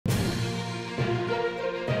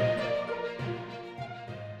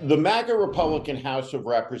The MAGA Republican House of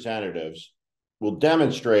Representatives will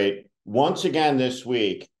demonstrate once again this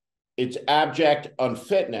week its abject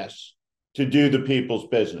unfitness to do the people's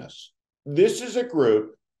business. This is a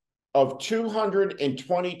group of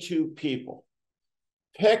 222 people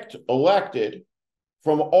picked, elected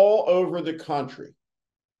from all over the country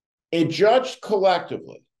and judged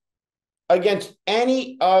collectively against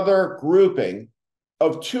any other grouping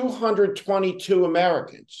of 222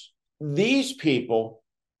 Americans. These people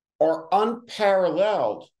are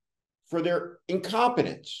unparalleled for their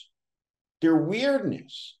incompetence, their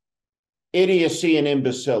weirdness, idiocy, and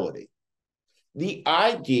imbecility. The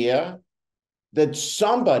idea that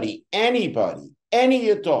somebody, anybody, any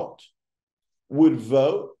adult would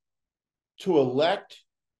vote to elect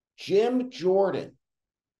Jim Jordan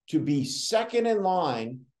to be second in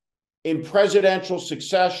line in presidential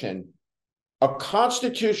succession, a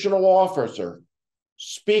constitutional officer,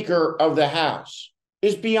 Speaker of the House,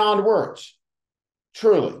 is beyond words.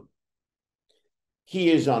 Truly. He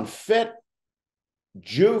is unfit,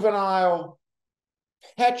 juvenile,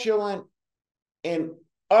 petulant, and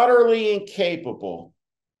utterly incapable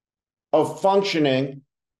of functioning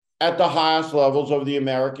at the highest levels of the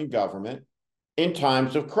American government in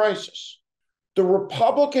times of crisis. The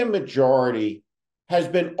Republican majority has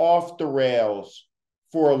been off the rails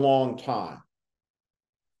for a long time.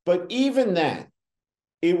 But even then,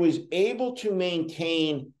 it was able to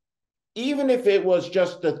maintain, even if it was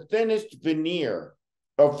just the thinnest veneer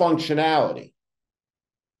of functionality.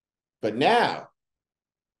 But now,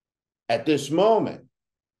 at this moment,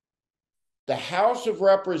 the House of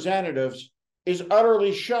Representatives is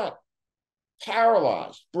utterly shut,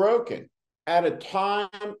 paralyzed, broken at a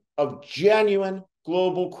time of genuine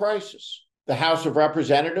global crisis. The House of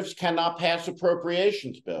Representatives cannot pass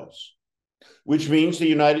appropriations bills, which means the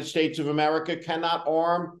United States of America cannot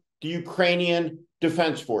arm the Ukrainian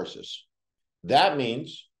defense forces. That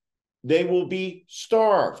means they will be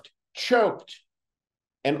starved, choked,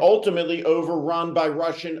 and ultimately overrun by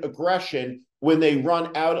Russian aggression when they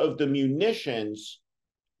run out of the munitions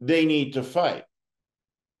they need to fight.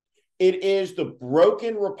 It is the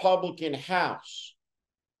broken Republican House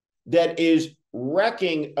that is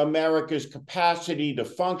wrecking America's capacity to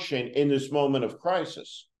function in this moment of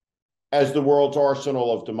crisis as the world's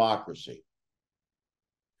arsenal of democracy.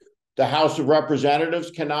 The House of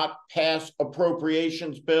Representatives cannot pass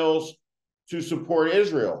appropriations bills to support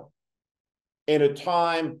Israel in a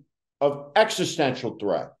time of existential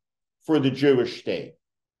threat for the Jewish state.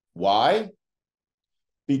 Why?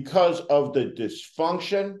 Because of the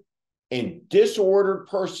dysfunction and disordered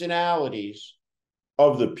personalities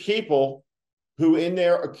of the people who, in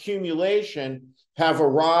their accumulation, have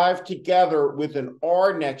arrived together with an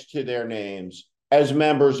R next to their names as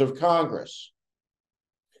members of Congress.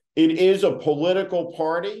 It is a political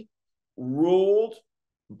party ruled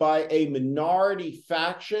by a minority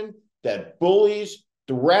faction that bullies,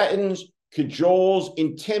 threatens, cajoles,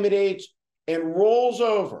 intimidates, and rolls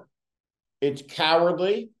over its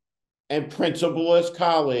cowardly and principleless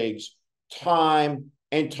colleagues time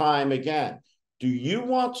and time again. Do you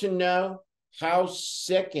want to know how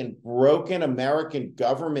sick and broken American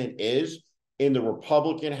government is in the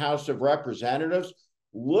Republican House of Representatives?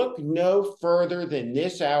 Look no further than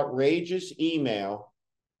this outrageous email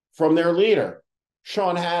from their leader,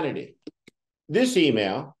 Sean Hannity. This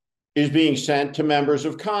email is being sent to members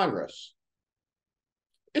of Congress.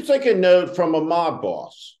 It's like a note from a mob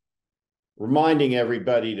boss reminding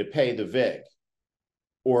everybody to pay the VIG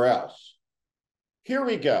or else. Here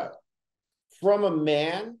we go. From a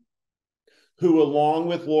man who, along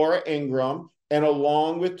with Laura Ingraham and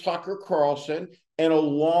along with Tucker Carlson and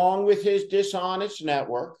along with his dishonest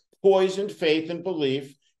network, poisoned faith and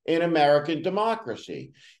belief in American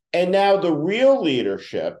democracy. And now the real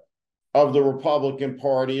leadership of the Republican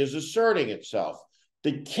Party is asserting itself.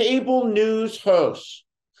 The cable news hosts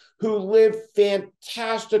who live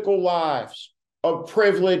fantastical lives of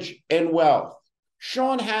privilege and wealth.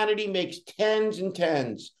 Sean Hannity makes tens and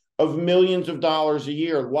tens of millions of dollars a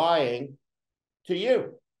year lying to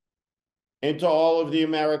you and to all of the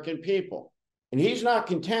American people. And he's not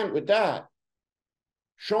content with that.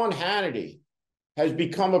 Sean Hannity has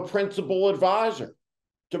become a principal advisor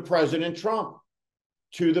to President Trump,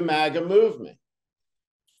 to the MAGA movement.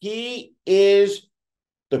 He is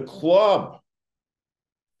the club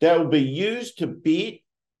that will be used to beat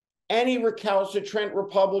any recalcitrant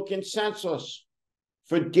Republican senseless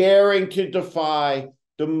for daring to defy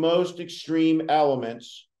the most extreme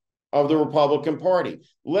elements of the Republican Party.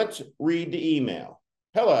 Let's read the email.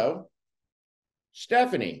 Hello,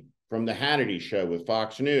 Stephanie from the Hannity Show with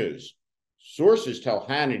Fox News. Sources tell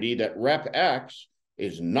Hannity that Rep X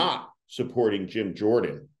is not supporting Jim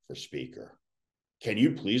Jordan for Speaker. Can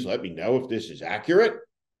you please let me know if this is accurate?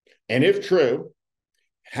 And if true,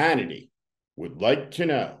 Hannity would like to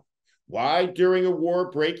know why, during a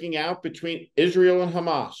war breaking out between Israel and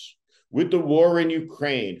Hamas, with the war in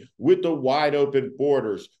Ukraine, with the wide open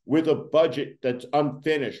borders, with a budget that's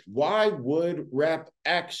unfinished, why would Rep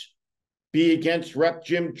X be against Rep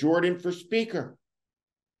Jim Jordan for Speaker?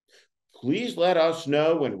 Please let us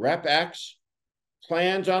know when Rep X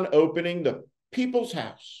plans on opening the People's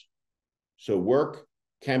House so work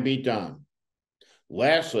can be done.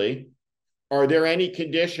 Lastly, are there any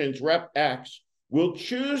conditions Rep X will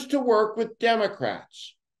choose to work with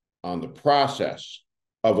Democrats on the process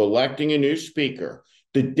of electing a new speaker?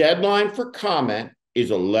 The deadline for comment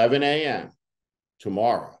is 11 a.m.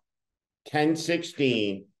 tomorrow,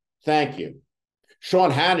 10/16. Thank you.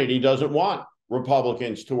 Sean Hannity doesn't want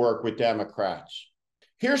Republicans to work with Democrats.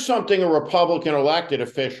 Here's something a Republican elected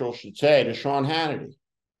official should say to Sean Hannity.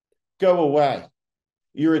 Go away.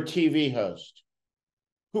 You're a TV host.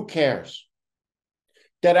 Who cares?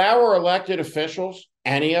 That our elected officials,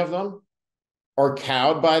 any of them, are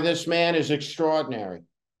cowed by this man is extraordinary.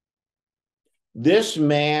 This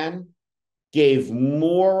man gave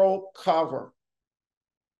moral cover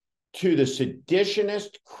to the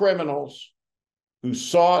seditionist criminals who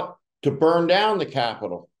sought to burn down the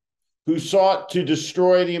Capitol, who sought to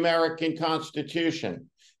destroy the American Constitution.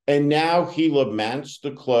 And now he laments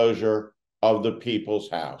the closure of the People's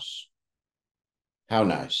House. How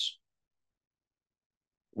nice.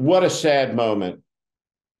 What a sad moment.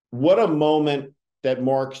 What a moment that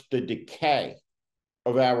marks the decay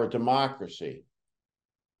of our democracy,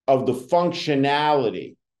 of the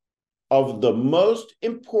functionality of the most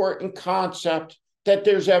important concept that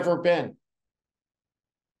there's ever been.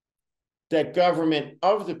 That government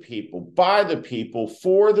of the people, by the people,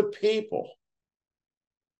 for the people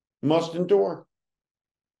must endure.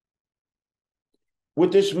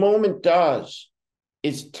 What this moment does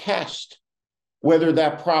is test whether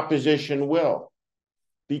that proposition will.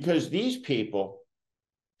 Because these people,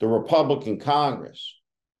 the Republican Congress,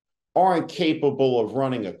 aren't capable of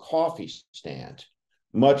running a coffee stand,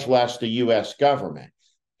 much less the U.S. government.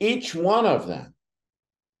 Each one of them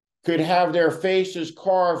could have their faces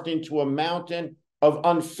carved into a mountain of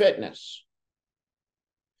unfitness.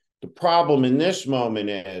 The problem in this moment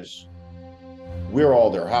is we're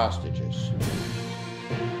all their hostages.